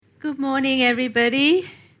Good morning, everybody.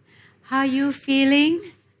 How are you feeling?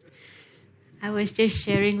 I was just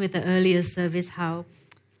sharing with the earlier service how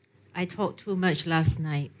I talked too much last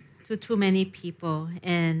night to too many people,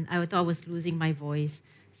 and I thought I was losing my voice.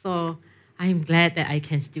 So I'm glad that I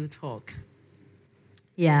can still talk.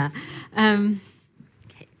 Yeah. Okay.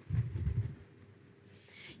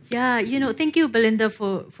 Yeah, thank you, Belinda,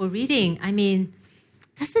 for reading. I mean,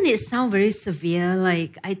 doesn't it sound very severe?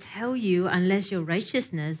 Like, I tell you, unless your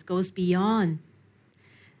righteousness goes beyond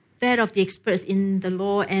that of the experts in the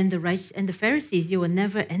law and the Pharisees, you will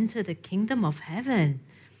never enter the kingdom of heaven.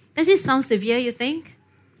 Does it sound severe, you think?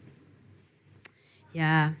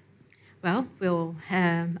 Yeah. Well,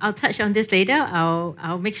 I'll touch on this later.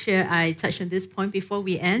 I'll make sure I touch on this point before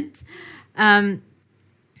we end. Hello,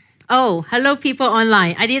 people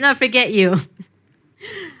online. I did not forget you.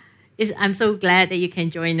 I'm so glad that you can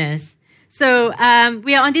join us. So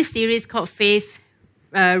we are on this series called Faith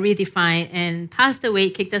Redefined, and Pastor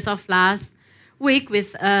Wade kicked us off last week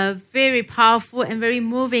with a very powerful and very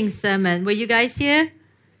moving sermon. Were you guys here?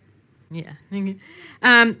 Yeah.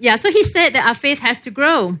 So he said that our faith has to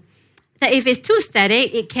grow, that if it's too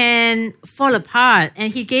static, it can fall apart.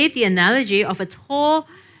 And he gave the analogy of a tall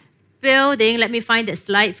building. Let me find that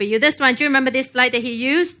slide for you. This one, do you remember this slide that he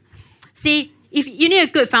used? See, if you need a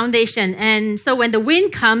good foundation, and so when the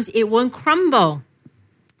wind comes, it won't crumble.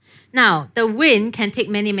 Now, the wind can take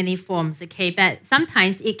many, many forms, okay? But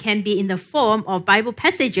sometimes it can be in the form of Bible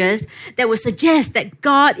passages that would suggest that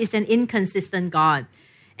God is an inconsistent God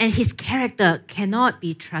and his character cannot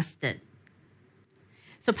be trusted.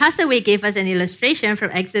 So Pastor Wade gave us an illustration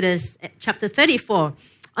from Exodus chapter 34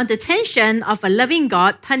 on the tension of a loving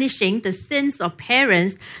God punishing the sins of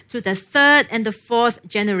parents to the third and the fourth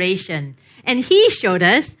generation. And he showed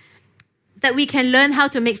us that we can learn how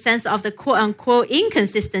to make sense of the quote-unquote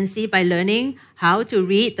inconsistency by learning how to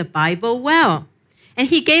read the Bible well. And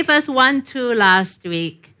he gave us 1 tool last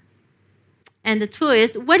week. And the tool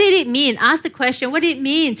is, what did it mean? Ask the question, what did it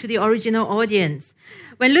mean to the original audience?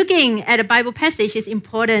 When looking at a Bible passage, it's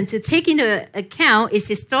important to take into account its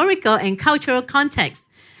historical and cultural context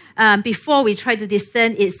before we try to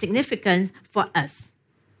discern its significance for us.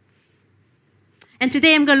 And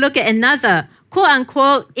today I'm going to look at another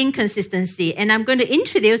quote-unquote inconsistency, and I'm going to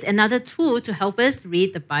introduce another tool to help us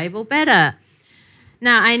read the Bible better.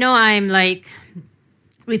 Now, I know I'm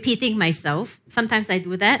repeating myself. Sometimes I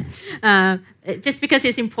do that, just because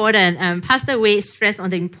it's important. Pastor Wade stressed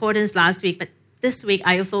on the importance last week, but this week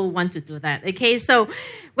I also want to do that, okay? So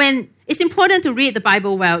when it's important to read the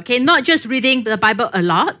Bible well, okay? Not just reading the Bible a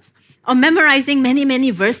lot or memorizing many,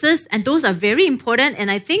 many verses, and those are very important,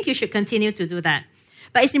 and I think you should continue to do that.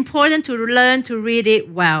 But it's important to learn to read it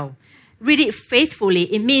well. Read it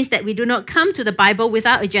faithfully. It means that we do not come to the Bible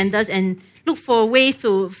without agendas and look for ways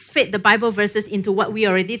to fit the Bible verses into what we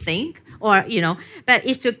already think, but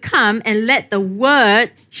it's to come and let the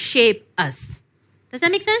Word shape us. Does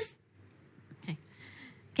that make sense?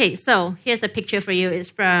 Okay, so here's a picture for you.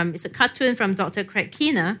 It's a cartoon from Dr. Craig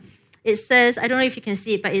Keener. It says, I don't know if you can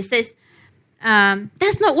see it, but it says,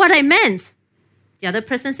 that's not what I meant. The other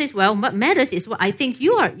person says, well, what matters is what I think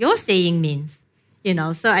your saying means.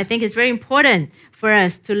 So I think it's very important for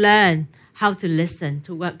us to learn how to listen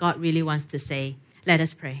to what God really wants to say. Let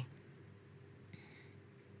us pray.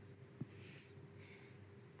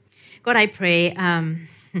 God, I pray. I'm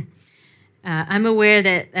aware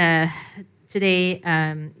that today,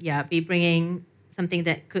 be bringing something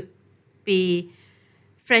that could be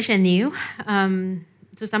fresh and new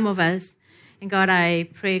to some of us. And God, I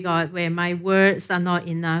pray, God, where my words are not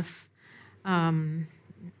enough,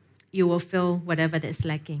 you will fill whatever that's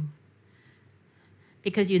lacking.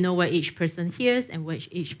 Because you know what each person hears and what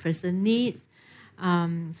each person needs.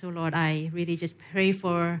 So, Lord, I really just pray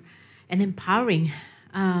for an empowering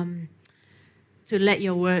to let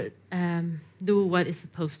your word do what it's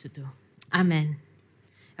supposed to do. Amen.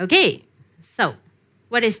 Okay, so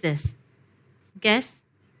what is this? Guess?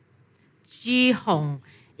 Jihong.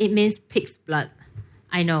 It means pig's blood.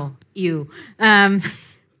 I know, you. But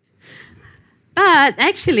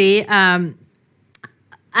actually, when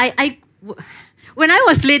I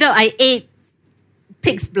was little, I ate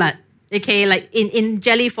pig's blood. Okay, like in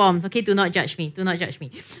jelly forms. Okay, do not judge me. Do not judge me.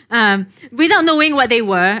 Without knowing what they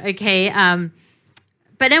were. Okay.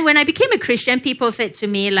 But then when I became a Christian, people said to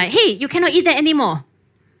me like, "Hey, you cannot eat that anymore."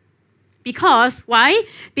 Because why?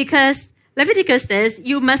 Because Leviticus says,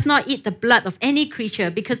 you must not eat the blood of any creature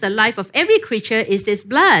because the life of every creature is this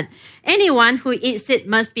blood. Anyone who eats it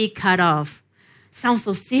must be cut off. Sounds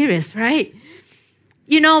so serious, right?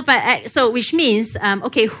 Which means,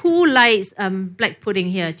 who likes black pudding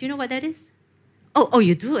here? Do you know what that is? Oh,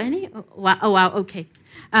 you do any? Oh, wow, okay.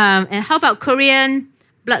 And how about Korean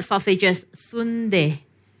blood sausages, sundae?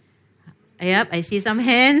 Yep, I see some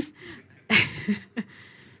hands.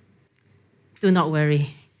 Do not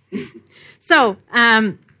worry. So,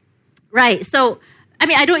 right. So,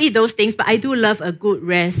 I don't eat those things, but I do love a good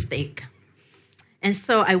rare steak. And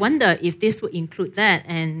so I wonder if this would include that.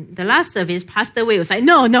 And the last service, Pastor Wei was like,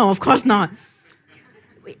 no, of course not.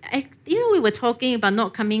 We were talking about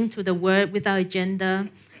not coming to the word with our agenda.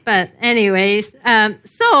 But anyways,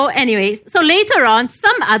 so later on,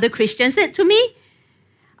 some other Christian said to me,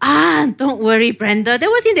 don't worry, Brenda. That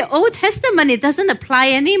was in the Old Testament. It doesn't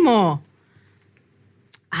apply anymore.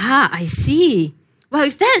 I see. Well,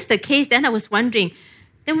 if that's the case, then I was wondering,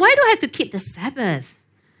 then why do I have to keep the Sabbath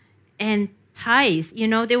and tithes?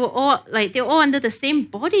 They were all under the same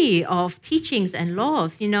body of teachings and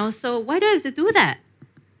laws. So why do I have to do that?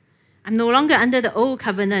 I'm no longer under the old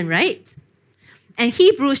covenant, right? And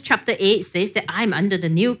Hebrews chapter 8 says that I'm under the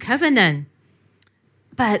new covenant.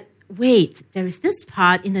 But wait, there is this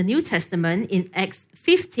part in the New Testament in Acts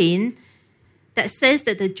 15 that says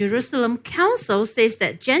that the Jerusalem Council says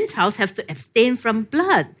that Gentiles have to abstain from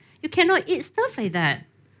blood. You cannot eat stuff like that.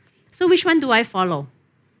 So which one do I follow?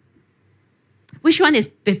 Which one is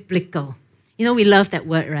biblical? We love that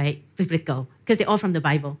word, right? Biblical, because they're all from the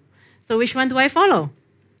Bible. So which one do I follow?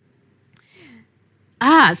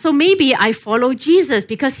 So maybe I follow Jesus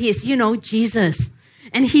because he's, Jesus.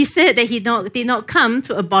 And he said that he did not come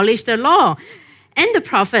to abolish the law and the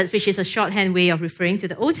prophets, which is a shorthand way of referring to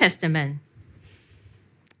the Old Testament.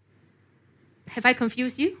 Have I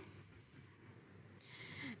confused you?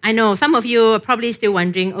 I know some of you are probably still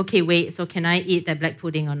wondering, okay, wait, so can I eat that black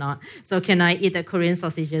pudding or not? So can I eat the Korean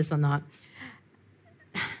sausages or not?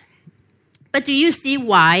 But do you see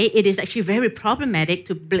why it is actually very problematic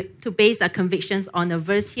to base our convictions on a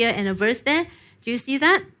verse here and a verse there? Do you see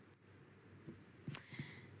that?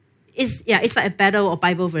 It's like a battle of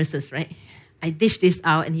Bible verses, right? I dish this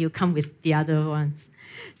out and you come with the other ones.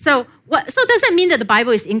 So does that mean that the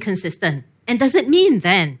Bible is inconsistent? And does it mean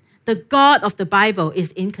then the God of the Bible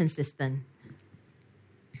is inconsistent?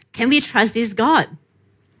 Can we trust this God?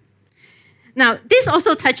 Now, this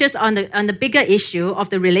also touches on the bigger issue of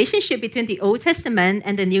the relationship between the Old Testament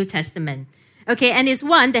and the New Testament. Okay, and it's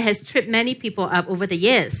one that has tripped many people up over the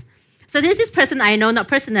years. So there's this person I know, not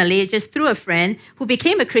personally, just through a friend, who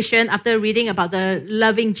became a Christian after reading about the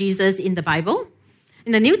loving Jesus in the Bible,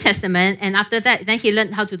 in the New Testament, and after that, then he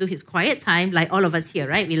learned how to do his quiet time, like all of us here,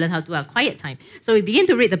 right? We learn how to do our quiet time. So we began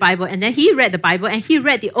to read the Bible, and then he read the Bible, and he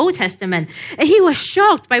read the Old Testament, and he was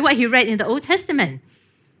shocked by what he read in the Old Testament.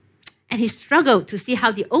 And he struggled to see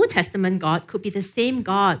how the Old Testament God could be the same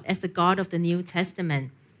God as the God of the New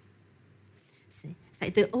Testament. It's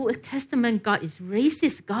like the Old Testament God is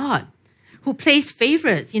racist God who plays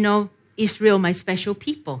favorites, Israel, my special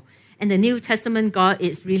people. And the New Testament God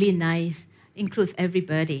is really nice, includes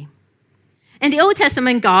everybody. And the Old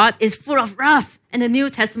Testament God is full of wrath, and the New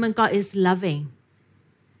Testament God is loving.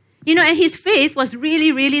 And his faith was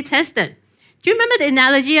really, really tested. Do you remember the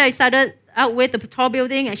analogy I started out with, the tall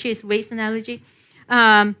building? Actually, it's Wade's analogy.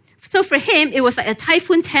 So for him, it was like a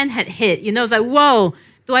typhoon 10 had hit. It's like, whoa,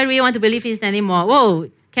 do I really want to believe this anymore? Whoa,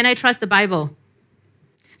 can I trust the Bible?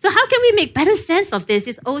 So how can we make better sense of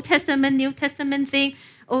this Old Testament, New Testament thing?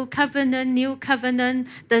 Old covenant, new covenant.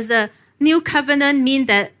 Does the new covenant mean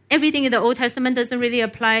that everything in the Old Testament doesn't really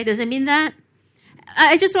apply? Does it mean that?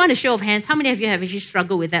 I just want a show of hands. How many of you have actually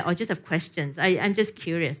struggled with that or just have questions? I'm just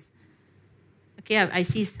curious. Okay, I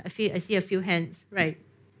see a few hands, right.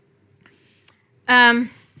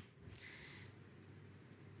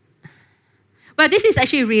 But this is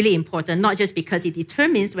actually really important, not just because it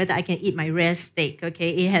determines whether I can eat my rare steak, okay?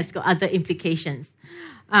 It has got other implications.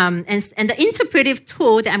 And the interpretive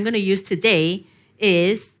tool that I'm going to use today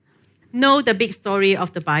is know the big story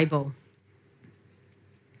of the Bible.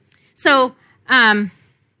 So, Belinda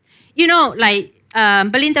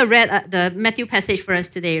read the Matthew passage for us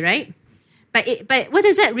today, right? But what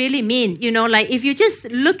does that really mean? If you just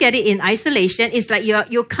look at it in isolation, it's like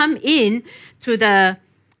you come in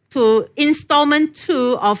to installment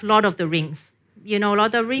 2 of Lord of the Rings. Lord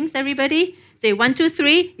of the Rings, everybody? Say 1, 2,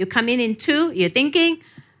 3, you come in 2, you're thinking,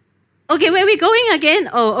 okay, where are we going again?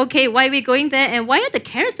 Oh, okay, why are we going there? And why are the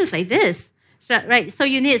characters like this? So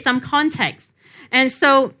you need some context. And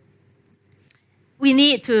so we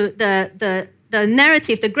need the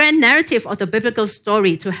narrative, the grand narrative of the biblical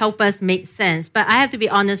story to help us make sense. But I have to be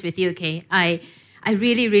honest with you, okay? I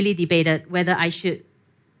really, really debated whether I should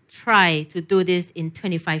try to do this in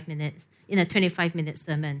 25 minutes, in a 25-minute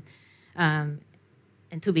sermon. And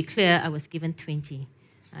to be clear, I was given 20.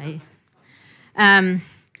 But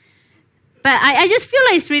I just feel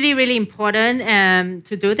like it's really, really important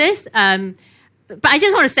to do this. But I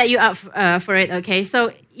just want to set you up for it, okay?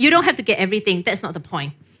 So you don't have to get everything. That's not the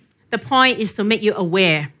point. The point is to make you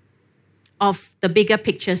aware of the bigger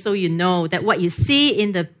picture so you know that what you see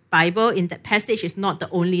in the Bible, in that passage, is not the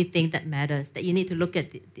only thing that matters, that you need to look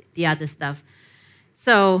at the other stuff.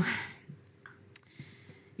 So,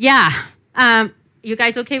 yeah. You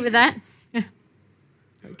guys okay with that?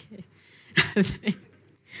 Okay.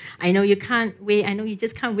 I know you can't wait. I know you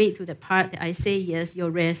just can't wait to the part that I say, yes, your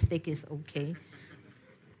rare steak is okay.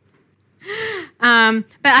 But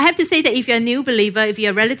I have to say that if you're a new believer, if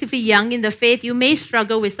you're relatively young in the faith, you may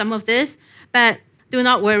struggle with some of this, but do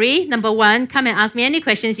not worry. Number one, come and ask me any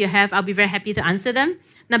questions you have. I'll be very happy to answer them.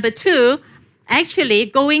 Number two, actually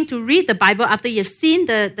going to read the Bible after you've seen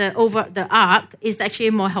the arc is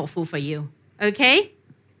actually more helpful for you. Okay?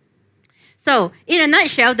 So, in a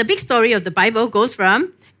nutshell, the big story of the Bible goes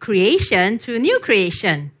from creation to new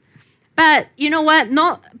creation. But you know what?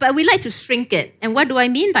 But we like to shrink it. And what do I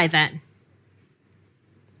mean by that?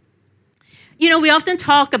 You know, we often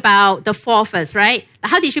talk about the four first, right?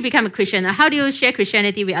 How did you become a Christian? How do you share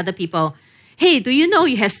Christianity with other people? Hey, do you know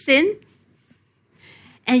you have sin?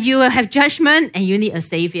 And you will have judgment and you need a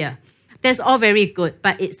savior. That's all very good,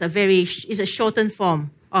 but it's a shortened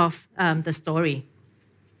form of the story.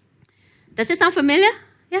 Does it sound familiar?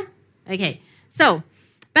 Yeah? Okay. So,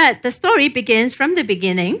 but the story begins from the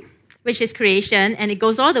beginning, which is creation, and it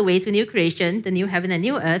goes all the way to new creation, the new heaven and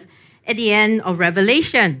new earth, at the end of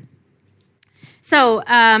Revelation. So,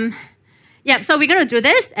 so we're going to do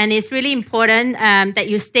this, and it's really important that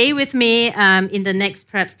you stay with me in the next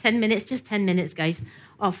perhaps 10 minutes, just 10 minutes, guys,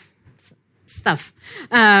 of stuff.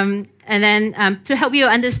 And then to help you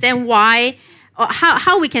understand why, or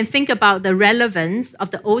how we can think about the relevance of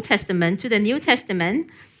the Old Testament to the New Testament,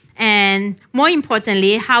 and more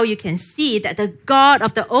importantly, how you can see that the God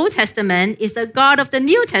of the Old Testament is the God of the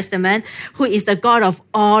New Testament, who is the God of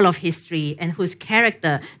all of history and whose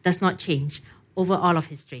character does not change over all of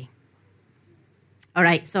history. All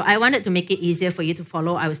right, so I wanted to make it easier for you to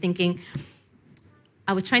follow. I was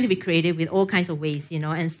trying to be creative with all kinds of ways,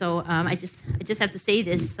 and so I just have to say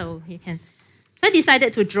this so you can. So I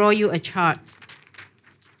decided to draw you a chart,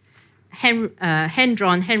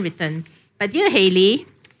 hand-drawn, handwritten. But dear Haley,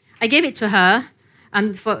 I gave it to her.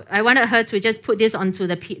 I wanted her to just put this onto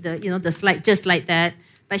the slide just like that,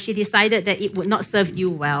 but she decided that it would not serve you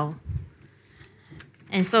well.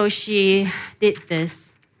 And so she did this.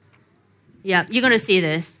 Yeah, you're going to see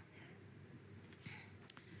this.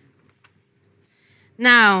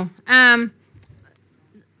 Now,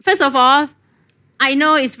 first of all, I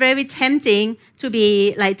know it's very tempting to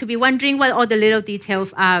be wondering what all the little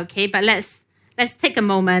details are, okay? But let's take a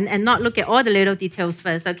moment and not look at all the little details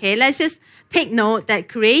first, okay? Let's just take note that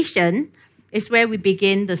creation is where we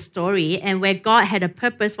begin the story and where God had a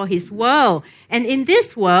purpose for his world. And in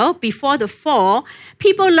this world, before the fall,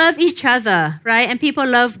 people love each other, right? And people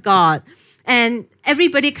love God. And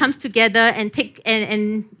everybody comes together and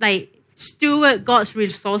steward God's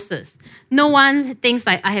resources. No one thinks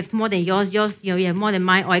like, I have more than yours, you have more than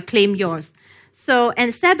mine, or I claim yours. So,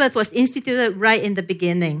 and Sabbath was instituted right in the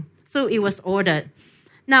beginning. So it was ordered.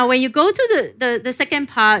 Now, when you go to the second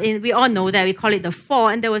part, we all know that we call it the fall,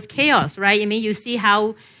 and there was chaos, right? I mean, you see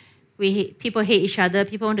how people hate each other,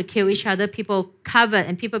 people want to kill each other, people covet,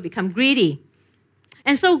 and people become greedy.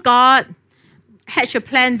 And so God hatched a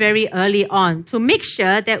plan very early on to make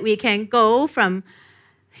sure that we can go from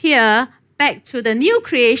here back to the new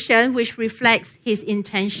creation, which reflects his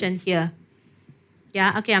intention here.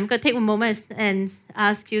 Yeah, okay, I'm going to take a moment and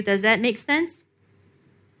ask you, does that make sense?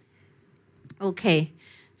 Okay.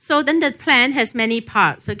 So then the plan has many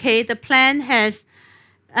parts, okay? The plan has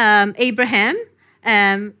Abraham.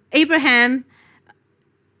 God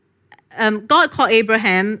called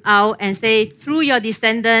Abraham out and said, through your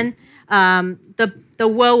descendant, the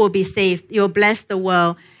world will be saved. You'll bless the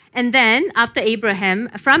world. And then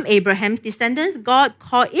from Abraham's descendants, God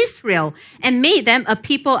called Israel and made them a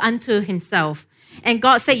people unto himself. And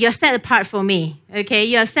God said, you're set apart for me, okay?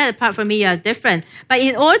 You're set apart for me, you're different. But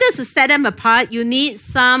in order to set them apart, you need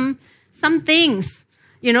some things,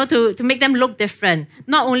 to make them look different.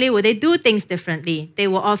 Not only will they do things differently, they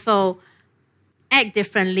will also act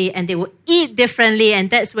differently and they will eat differently, and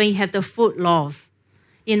that's when you have the food laws.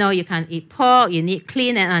 You can't eat pork, you need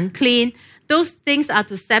clean and unclean. Those things are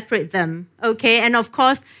to separate them, okay? And of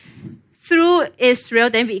course, through Israel,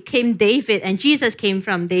 then became David, and Jesus came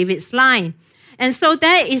from David's line. And so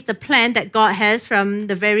that is the plan that God has from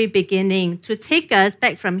the very beginning, to take us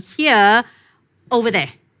back from here over there.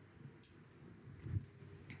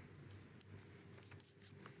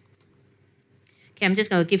 Okay, I'm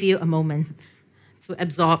just going to give you a moment to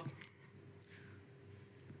absorb.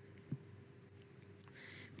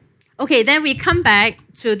 Okay, then we come back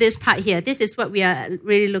to this part here. This is what we are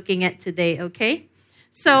really looking at today, okay?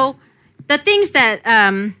 So the things that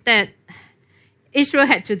that Israel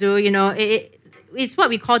had to do, it's what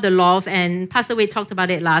we call the laws, and Pastor Wade talked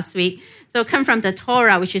about it last week. So it comes from the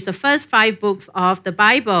Torah, which is the first 5 books of the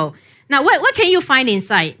Bible. Now, what can you find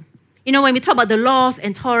inside? When we talk about the laws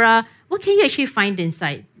and Torah, what can you actually find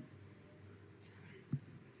inside?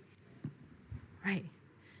 Right.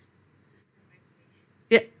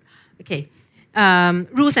 Yeah. Okay.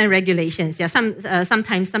 Rules and regulations. Yeah.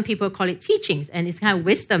 Sometimes some people call it teachings, and it's kind of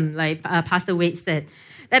wisdom, like Pastor Wade said.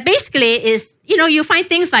 That basically is, you find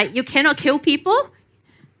things like you cannot kill people,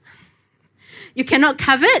 you cannot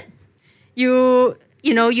covet, you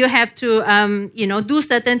have to, do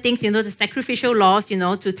certain things, the sacrificial laws,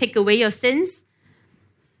 to take away your sins.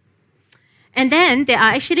 And then there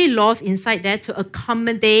are actually laws inside there to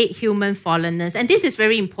accommodate human fallenness. And this is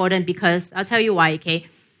very important because I'll tell you why, okay?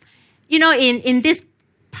 In this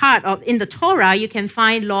part in the Torah, you can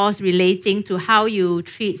find laws relating to how you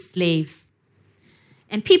treat slaves.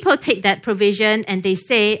 And people take that provision and they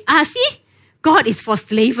say, see, God is for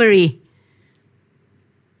slavery.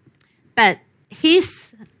 But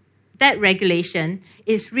that regulation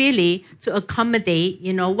is really to accommodate,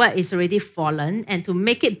 what is already fallen and to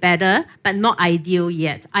make it better, but not ideal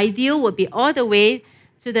yet. Ideal would be all the way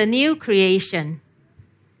to the new creation.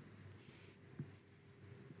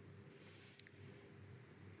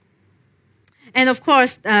 And of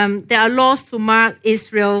course, there are laws to mark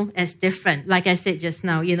Israel as different. Like I said just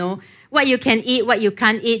now, what you can eat, what you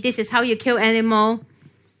can't eat. This is how you kill animal,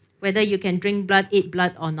 whether you can drink blood, eat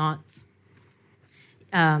blood or not.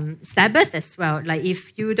 Sabbath as well. Like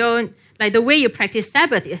if you don't, like the way you practice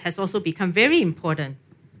Sabbath, it has also become very important.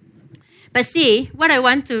 But see, what I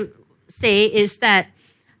want to say is that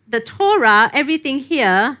the Torah, everything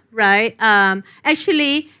here, right,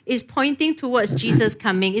 actually is pointing towards Jesus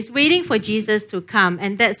coming. It's waiting for Jesus to come,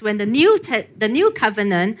 and that's when the new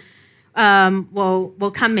covenant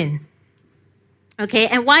will come in. Okay,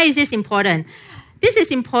 and why is this important? This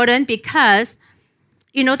is important because,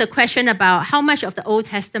 the question about how much of the Old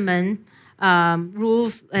Testament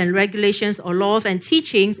rules and regulations or laws and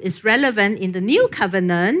teachings is relevant in the new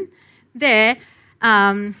covenant, there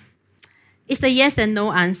it's a yes and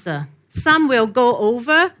no answer. Some will go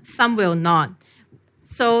over, some will not.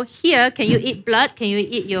 So here, can you eat blood? Can you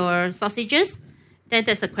eat your sausages? Then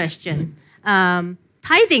that's a question.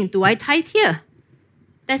 Tithing, do I tithe here?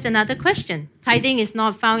 That's another question. Tithing is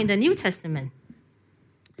not found in the New Testament.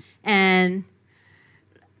 And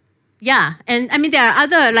yeah, and I mean, there are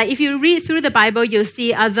other, like if you read through the Bible, you'll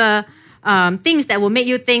see other things that will make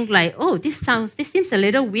you think like, oh, this seems a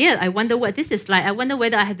little weird. I wonder what this is like. I wonder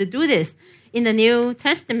whether I have to do this in the New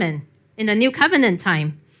Testament, in the New Covenant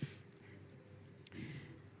time.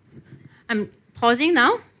 I'm pausing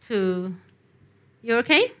now to, you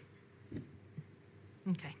okay?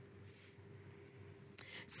 Okay.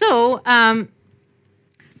 So,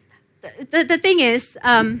 the thing is,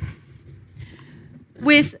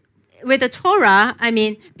 with the Torah, I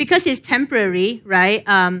mean, because it's temporary, right?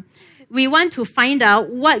 We want to find out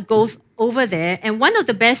what goes over there. And one of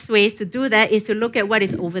the best ways to do that is to look at what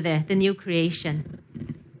is over there, the new creation.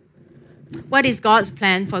 What is God's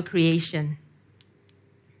plan for creation?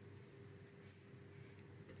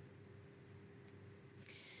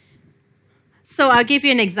 So I'll give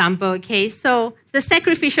you an example, okay? So the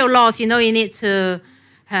sacrificial laws, you need to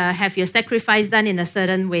have your sacrifice done in a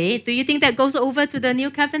certain way. Do you think that goes over to the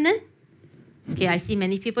new covenant? Okay, I see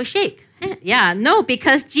many people shake. Yeah, no,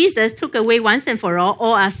 because Jesus took away once and for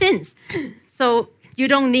all our sins. So you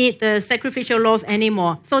don't need the sacrificial laws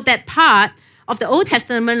anymore. So that part of the Old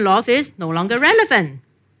Testament laws is no longer relevant.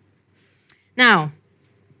 Now,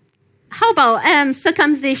 how about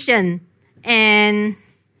circumcision and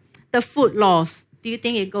the food laws? Do you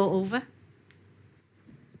think it go over?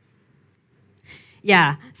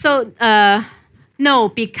 Yeah, so no,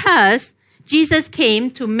 because Jesus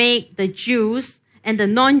came to make the Jews and the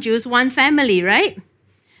non-Jews one family, right?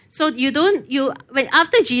 So when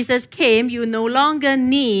after Jesus came, you no longer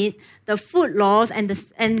need the food laws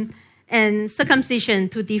and circumcision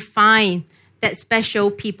to define that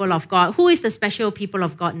special people of God. Who is the special people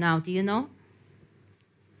of God now? Do you know?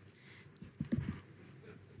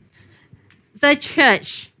 The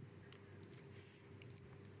church.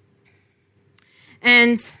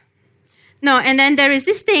 And then there is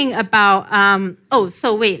this thing about,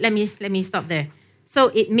 so wait, let me stop there. So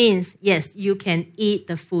it means, yes, you can eat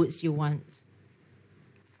the foods you want.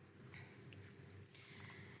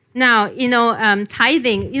 Now,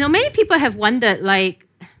 tithing, many people have wondered, like,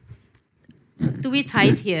 do we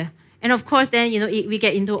tithe here? And of course, then, we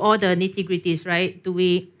get into all the nitty-gritties, right? Do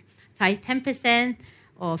we tithe 10%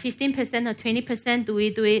 or 15% or 20%? Do we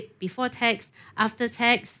do it before tax, after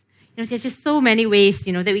tax? There's just so many ways,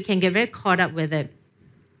 that we can get very caught up with it.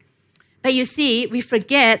 But you see, we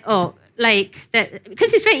forget, that,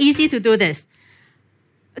 because it's very easy to do this.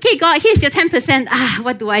 Okay, God, here's your 10%.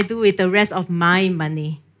 What do I do with the rest of my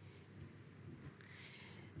money?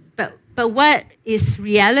 But what is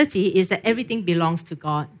reality is that everything belongs to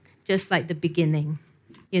God, just like the beginning,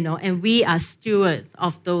 and we are stewards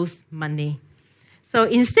of those money. So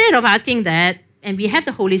instead of asking that, and we have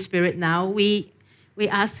the Holy Spirit now, we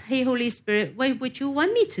ask, hey, Holy Spirit, what would you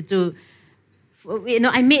want me to do?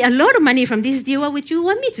 I made a lot of money from this deal. What would you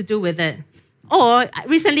want me to do with it? Or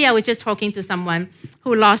recently I was just talking to someone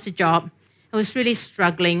who lost a job and was really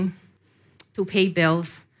struggling to pay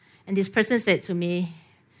bills. And this person said to me,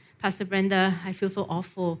 Pastor Brenda, I feel so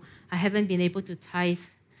awful. I haven't been able to tithe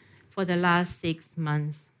for the last 6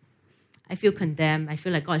 months. I feel condemned. I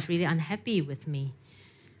feel like God is really unhappy with me.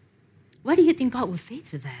 What do you think God will say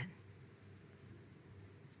to that?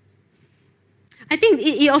 I think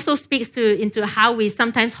it also speaks into how we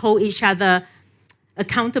sometimes hold each other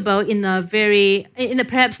accountable in a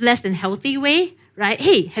perhaps less than healthy way, right?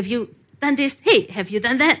 Hey, have you done this? Hey, have you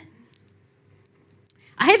done that?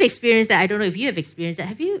 I have experienced that. I don't know if you have experienced that.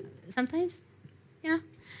 Have you sometimes? Yeah.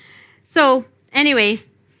 So, anyways,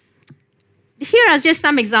 here are just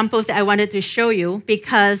some examples that I wanted to show you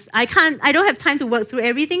because I don't have time to work through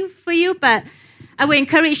everything for you, but I would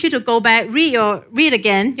encourage you to go back, read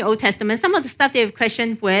again your Old Testament, some of the stuff that you've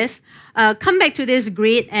questioned with. Come back to this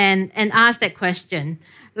grid and ask that question,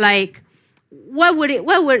 like, what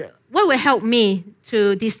would help me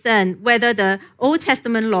to discern whether the Old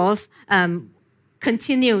Testament laws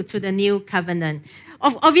continue to the New Covenant?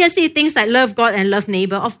 Obviously, things like love God and love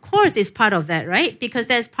neighbor, of course, is part of that, right? Because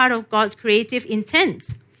that's part of God's creative intent.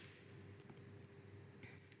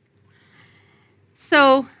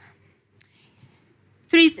 So,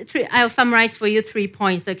 I'll summarize for you 3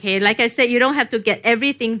 points, okay? Like I said, you don't have to get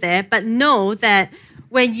everything there, but know that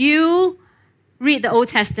when you read the Old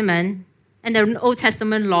Testament and the Old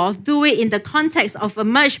Testament laws, do it in the context of a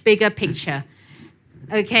much bigger picture,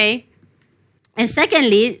 okay? And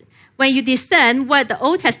secondly, when you discern what the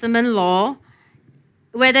Old Testament law,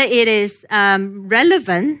 whether it is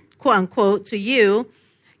relevant, quote unquote, to you,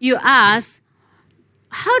 you ask,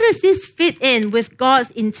 how does this fit in with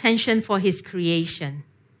God's intention for his creation?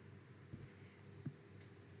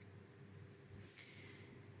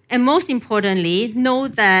 And most importantly, know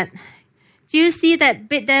that, do you see that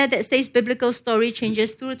bit there that says biblical story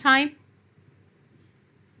changes through time?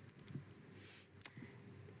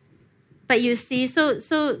 But you see, so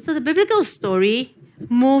the biblical story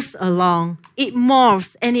moves along. It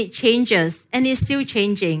morphs and it changes and it's still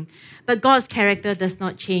changing. But God's character does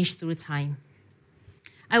not change through time.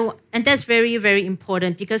 And that's very, very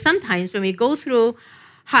important because sometimes when we go through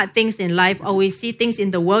hard things in life or we see things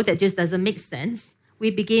in the world that just doesn't make sense,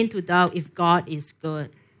 we begin to doubt if God is good.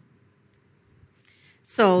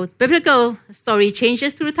 So biblical story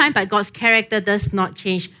changes through time, but God's character does not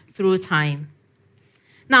change through time.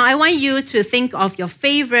 Now, I want you to think of your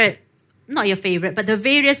favorite, not your favorite, but the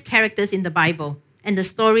various characters in the Bible and the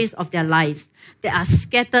stories of their lives that are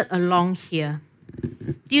scattered along here.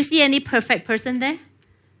 Do you see any perfect person there?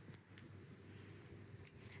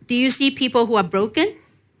 Do you see people who are broken?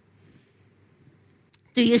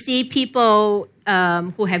 Do you see people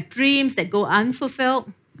who have dreams that go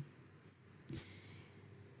unfulfilled?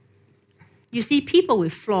 You see people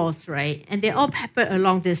with flaws, right? And they're all peppered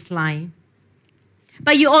along this line.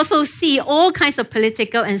 But you also see all kinds of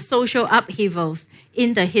political and social upheavals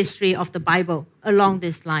in the history of the Bible along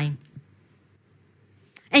this line.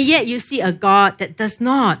 And yet you see a God that does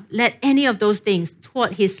not let any of those things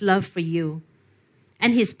thwart his love for you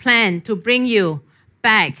and his plan to bring you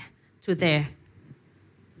back to there.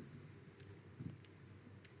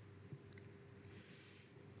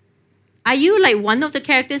 Are you like one of the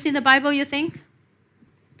characters in the Bible, you think?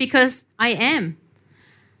 Because I am.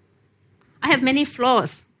 I have many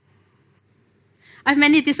flaws. I have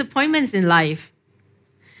many disappointments in life.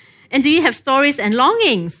 And do you have stories and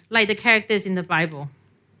longings like the characters in the Bible?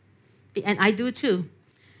 And I do too.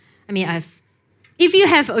 I think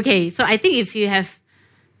if you have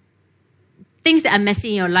things that are messy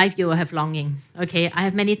in your life, you will have longings, okay? I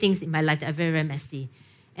have many things in my life that are very, very messy.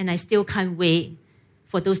 And I still can't wait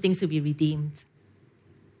for those things to be redeemed.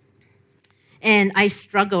 And I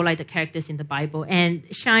struggle like the characters in the Bible. And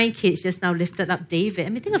Shine Kids just now lifted up David. I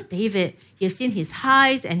mean, think of David. You've seen his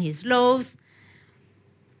highs and his lows.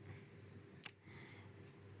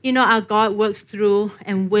 You know, our God works through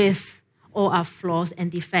and with all our flaws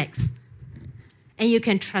and defects. And you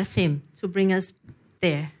can trust him to bring us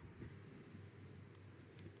there.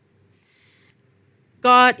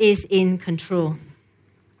 God is in control.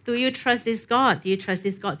 Do you trust this God? Do you trust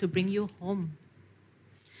this God to bring you home?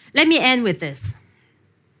 Let me end with this.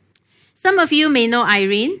 Some of you may know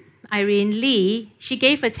Irene Lee. She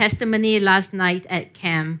gave a testimony last night at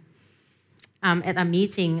camp, at a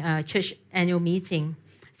meeting, church annual meeting.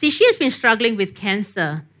 See, she has been struggling with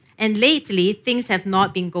cancer, and lately things have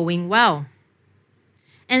not been going well.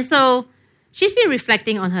 And so she's been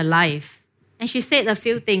reflecting on her life, and she said a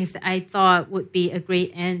few things that I thought would be a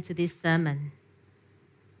great end to this sermon.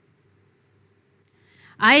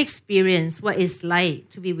 I experienced what it's like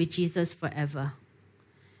to be with Jesus forever,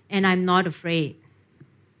 and I'm not afraid.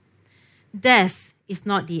 Death is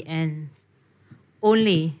not the end,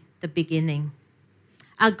 only the beginning.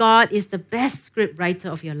 Our God is the best script writer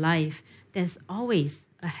of your life. There's always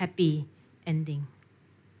a happy ending.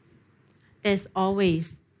 There's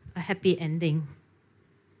always a happy ending.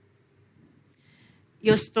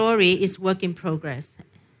 Your story is work in progress,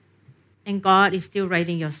 and God is still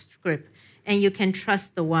writing your script. And you can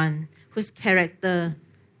trust the one whose character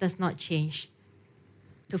does not change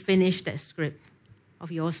to finish that script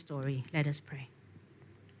of your story. Let us pray.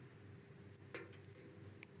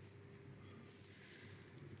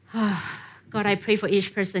 God, I pray for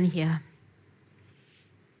each person here.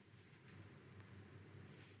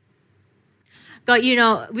 God, you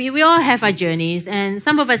know, we all have our journeys, and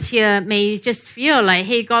some of us here may just feel like,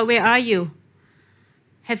 hey, God, where are you?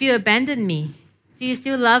 Have you abandoned me? Do you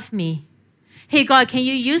still love me? Hey, God, can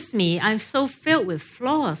you use me? I'm so filled with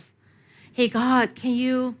flaws. Hey, God, can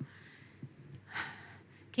you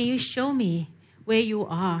show me where you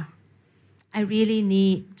are? I really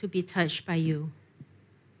need to be touched by you.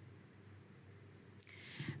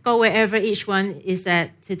 God, wherever each one is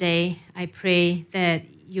at today, I pray that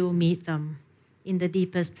you'll meet them in the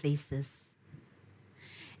deepest places.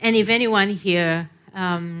 And if anyone here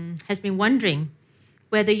has been wondering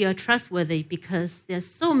whether you're trustworthy because there's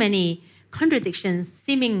so many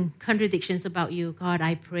seeming contradictions about you, God,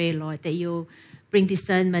 I pray, Lord, that you'll bring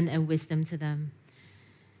discernment and wisdom to them.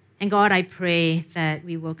 And God, I pray that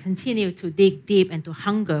we will continue to dig deep and to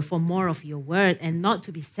hunger for more of your word and not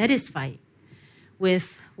to be satisfied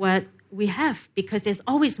with what we have, because there's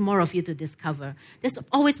always more of you to discover. There's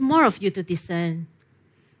always more of you to discern.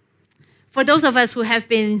 For those of us who have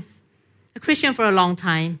been a Christian for a long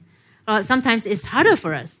time, sometimes it's harder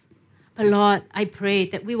for us. But Lord, I pray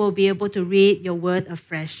that we will be able to read your word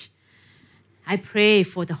afresh. I pray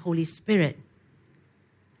for the Holy Spirit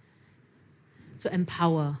to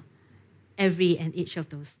empower every and each of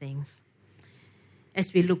those things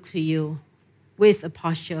as we look to you with a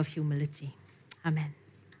posture of humility. Amen.